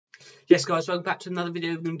Yes guys, welcome back to another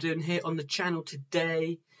video I'm doing here on the channel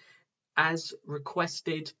today, as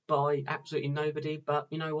requested by absolutely nobody, but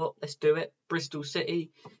you know what, let's do it. Bristol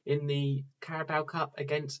City in the Carabao Cup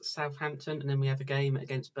against Southampton, and then we have a game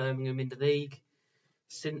against Birmingham in the league.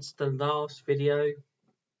 Since the last video,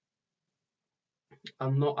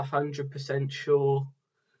 I'm not 100% sure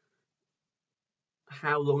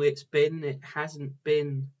how long it's been. It hasn't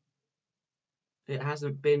been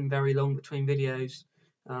very long between videos.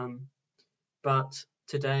 But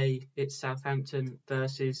today it's Southampton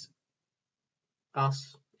versus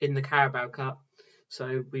us in the Carabao Cup,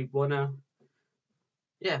 so we wanna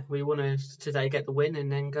today get the win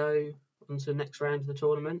and then go on to the next round of the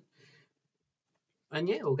tournament. And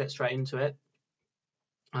yeah, we'll get straight into it.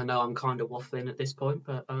 I know I'm kind of waffling at this point,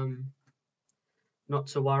 but not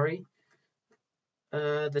to worry.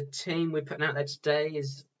 The team we're putting out there today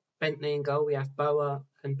is Bentley in goal. We have Boa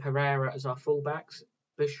and Pereira as our fullbacks,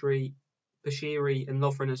 Bashiri and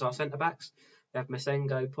Lovren as our centre backs. We have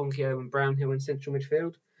Masengo, Ponkio and Brownhill in central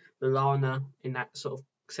midfield. Lallana in that sort of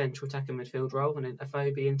central attacking midfield role, and then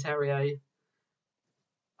Afobe and Terrier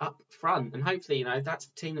up front. And hopefully, that's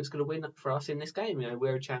the team that's going to win for us in this game.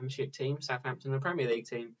 We're a Championship team, Southampton a Premier League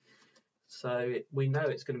team, so we know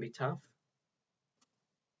it's going to be tough.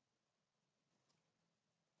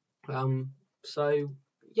 So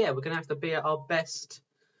yeah, we're going to have to be at our best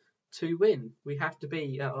to win. We have to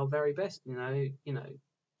be at our very best.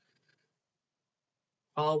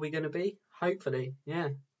 Are we going to be? Hopefully, yeah.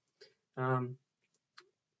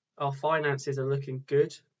 Our finances are looking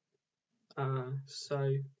good,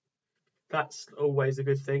 so that's always a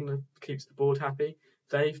good thing. That keeps the board happy.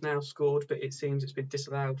 They've now scored, but it seems it's been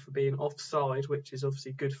disallowed for being offside, which is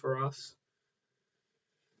obviously good for us.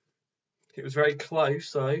 It was very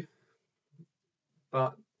close though,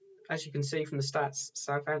 but as you can see from the stats,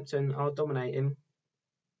 Southampton are dominating,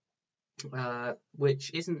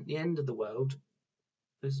 which isn't the end of the world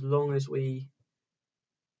as long as we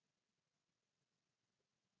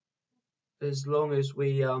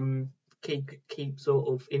keep sort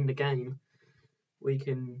of in the game. We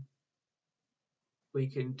can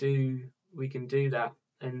do that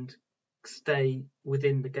and stay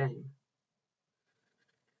within the game.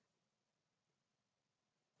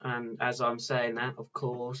 And as I'm saying that, of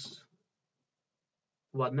course,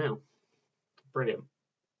 1-0. Brilliant.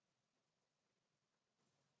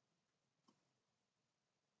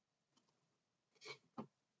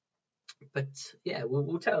 But yeah,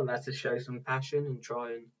 we'll tell that to show some passion and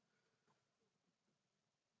try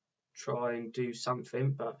and do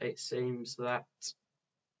something, but it seems that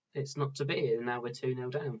it's not to be, and now we're 2-0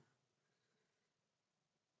 down.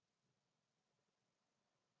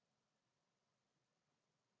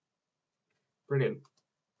 Brilliant.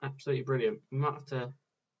 Absolutely brilliant. We might have to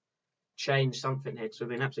change something here because we've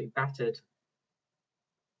been absolutely battered.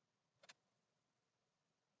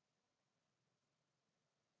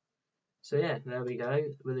 So yeah, there we go.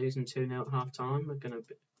 We're losing 2-0 at half time. We're going to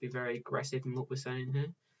be very aggressive in what we're saying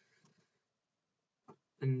here.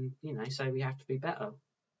 And, so we have to be better.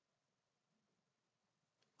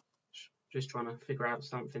 Just trying to figure out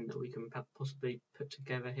something that we can possibly put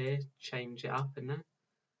together here, change it up and that.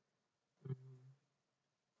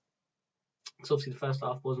 Because obviously the first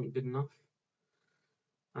half wasn't good enough.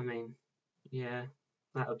 I mean, yeah,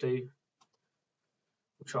 that'll do.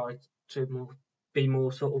 We'll try to be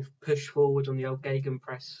more sort of push forward on the old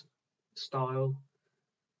gegenpress style.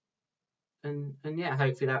 And yeah,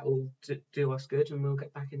 hopefully that will do us good and we'll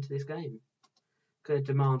get back into this game. Going to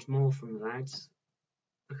demand more from the lads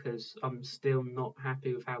because I'm still not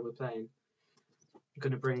happy with how we're playing. I'm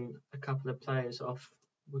going to bring a couple of players off.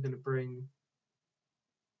 We're going to bring...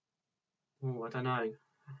 Oh, I don't know.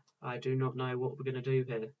 I do not know what we're going to do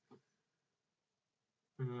here.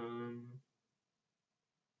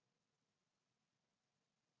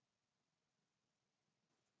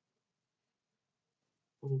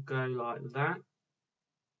 We'll go like that.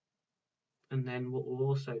 And then what we'll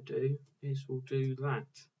also do is we'll do that.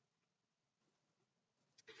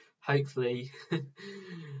 Hopefully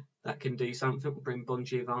that can do something. We'll bring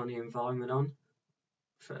Bongiovanni and Vyman on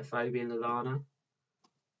for Afobe and Lallana.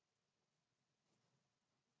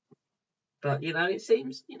 But it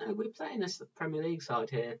seems we're playing as the Premier League side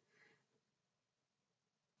here,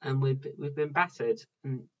 and we've been battered.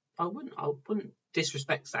 And I wouldn't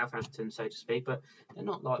disrespect Southampton, so to speak, but they're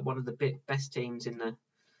not like one of the best teams in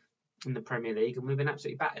the Premier League, and we've been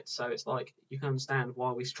absolutely battered. So it's like you can understand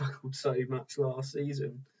why we struggled so much last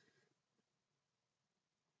season.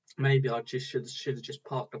 Maybe I just should have just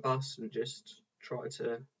parked the bus and just tried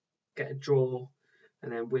to get a draw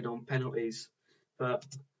and then win on penalties. But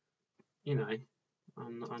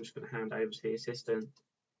I'm just going to hand over to the assistant,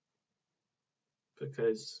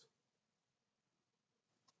 because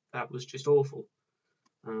that was just awful.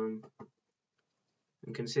 And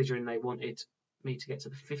considering they wanted me to get to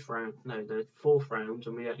the the fourth round,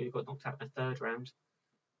 and we got knocked out in the third round.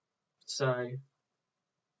 So,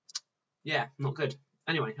 yeah, not good.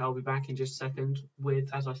 Anyway, I'll be back in just a second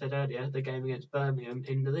with, as I said earlier, the game against Birmingham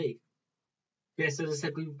in the league. Yes, as I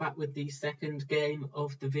said, we're back with the second game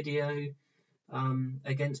of the video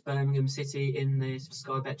against Birmingham City in the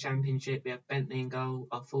Sky Bet Championship. We have Bentley in goal.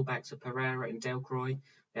 Our fullbacks are Pereira and Delcroix.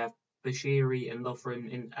 We have Bashiri and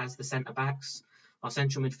Lovren as the centre-backs. Our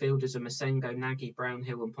central midfielders are Masengo, Nagy,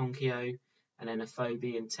 Brownhill and Ponkio, and then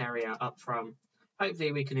Afobe and Terrier up front.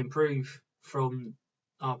 Hopefully we can improve from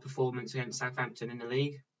our performance against Southampton in the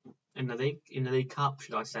League Cup,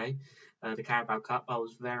 should I say, the Carabao Cup. I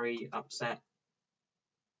was very upset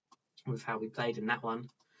with how we played in that one.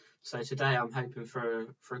 So today I'm hoping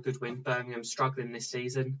for a good win. Birmingham's struggling this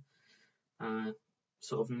season,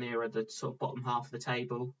 sort of nearer the sort of bottom half of the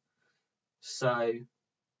table. So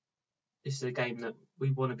this is a game that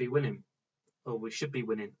we want to be winning, or we should be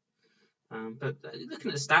winning. But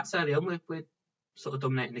looking at the stats early on, we're sort of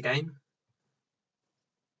dominating the game.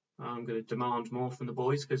 I'm going to demand more from the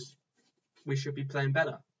boys because we should be playing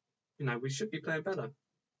better. We should be playing better.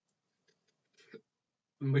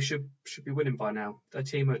 And we should be winning by now. A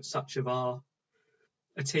team of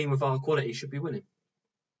our quality should be winning.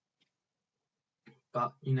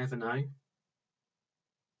 But you never know.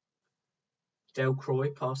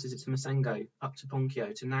 Delcroix passes it to Masengo, up to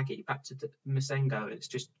Ponkio, to Nagy, back to Masengo. It's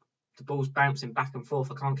just the ball's bouncing back and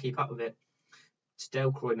forth. I can't keep up with it. To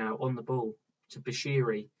Delcroix now on the ball, to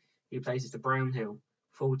Bashiri. He places to Brownhill,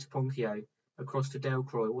 forward to Ponkio, across to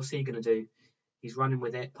Delcroix. What's he going to do? He's running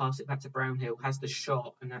with it, pass it back to Brownhill, has the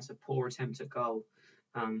shot, and that's a poor attempt at goal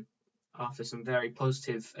after some very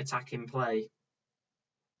positive attacking play.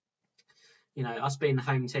 Us being the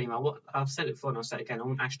home team, I've said it before and I'll say it again, I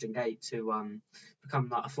want Ashton Gate to become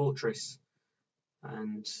like a fortress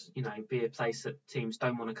and, be a place that teams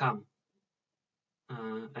don't want to come.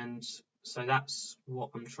 And so that's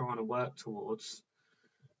what I'm trying to work towards.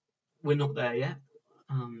 We're not there yet.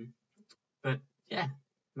 But yeah,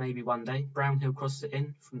 maybe one day. Brownhill crosses it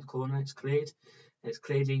in from the corner. It's cleared. It's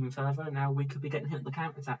cleared even further. Now we could be getting hit on the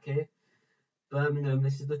counter-attack here. Birmingham,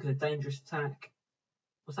 this is looking a dangerous attack.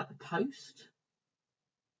 Was that the post?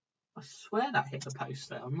 I swear that hit the post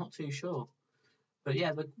there. I'm not too sure. But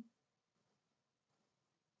yeah,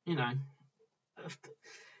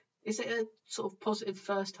 is it a sort of positive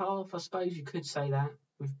first half? I suppose you could say that.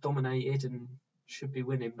 We've dominated and should be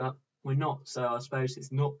winning, but we're not. So I suppose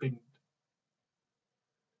it's not been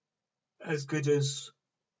as good as,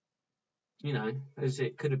 as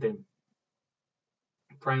it could have been.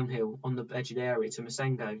 Brownhill on the edge of the area to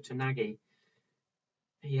Masengo, to Nagy.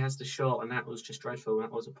 He has the shot, and that was just dreadful.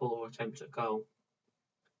 That was a poor attempt at goal.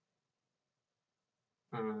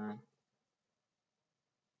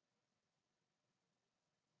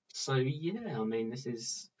 So yeah, this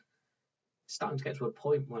is starting to get to a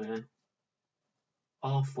point where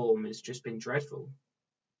our form has just been dreadful.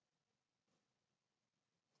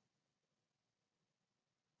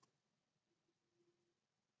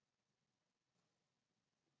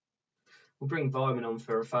 We'll bring Vyman on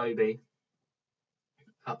for Afobe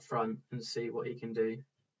up front and see what he can do.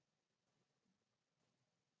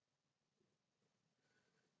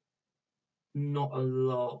 Not a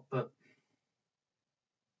lot, but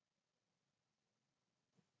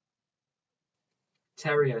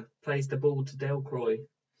Terrier plays the ball to Delcroix,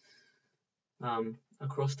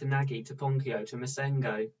 across to Nagy, to Ponkio, to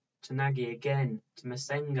Masengo, to Nagy again, to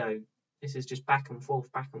Masengo. This is just back and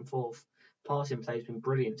forth, back and forth. Passing play has been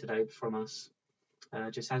brilliant today from us.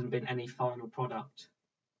 Just hasn't been any final product.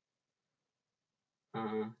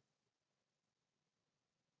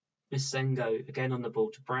 Masengo again on the ball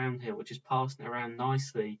to Brownhill, which is passing it around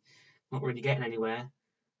nicely, not really getting anywhere.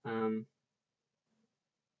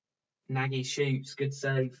 Nagy shoots, good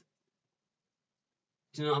save.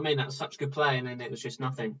 Do you know what I mean? That was such good play, and then it was just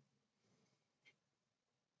nothing.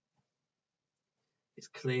 It's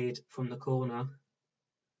cleared from the corner.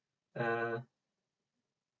 And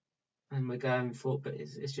we're going for it, but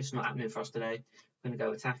it's just not happening for us today. We're going to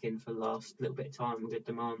go attacking for the last little bit of time. We're going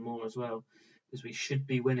to demand more as well, because we should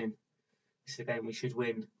be winning. This is a game we should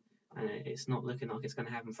win, and it's not looking like it's going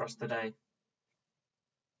to happen for us today.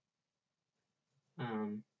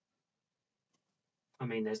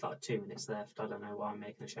 There's like 2 minutes left. I don't know why I'm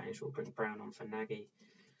making a change. We'll bring Brown on for Nagy.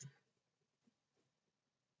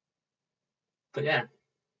 But yeah,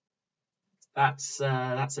 that's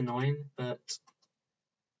annoying. But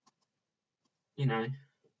you know,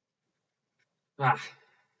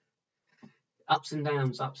 ups and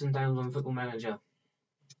downs on Football Manager.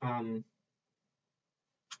 So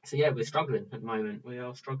yeah, we're struggling at the moment. We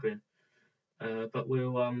are struggling, but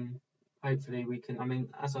we'll hopefully we can. I mean,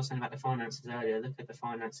 as I was saying about the finances earlier, look at the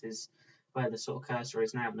finances where the sort of cursor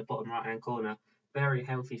is now in the bottom right hand corner. Very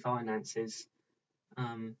healthy finances,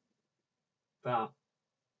 but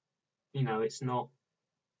you know, it's not.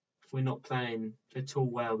 We're not playing at all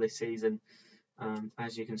well this season.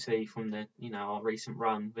 As you can see from the our recent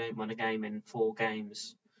run, we haven't won a game in 4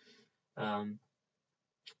 games. But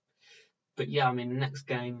yeah, I mean, the next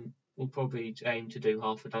game we'll probably aim to do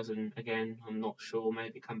half a dozen again. I'm not sure.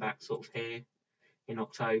 Maybe come back sort of here in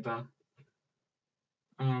October.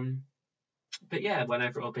 But yeah,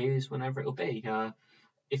 whenever it'll be is whenever it'll be.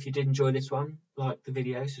 If you did enjoy this one, like the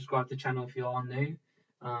video, subscribe to the channel if you are new.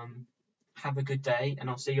 Have a good day, and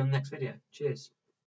I'll see you on the next video. Cheers.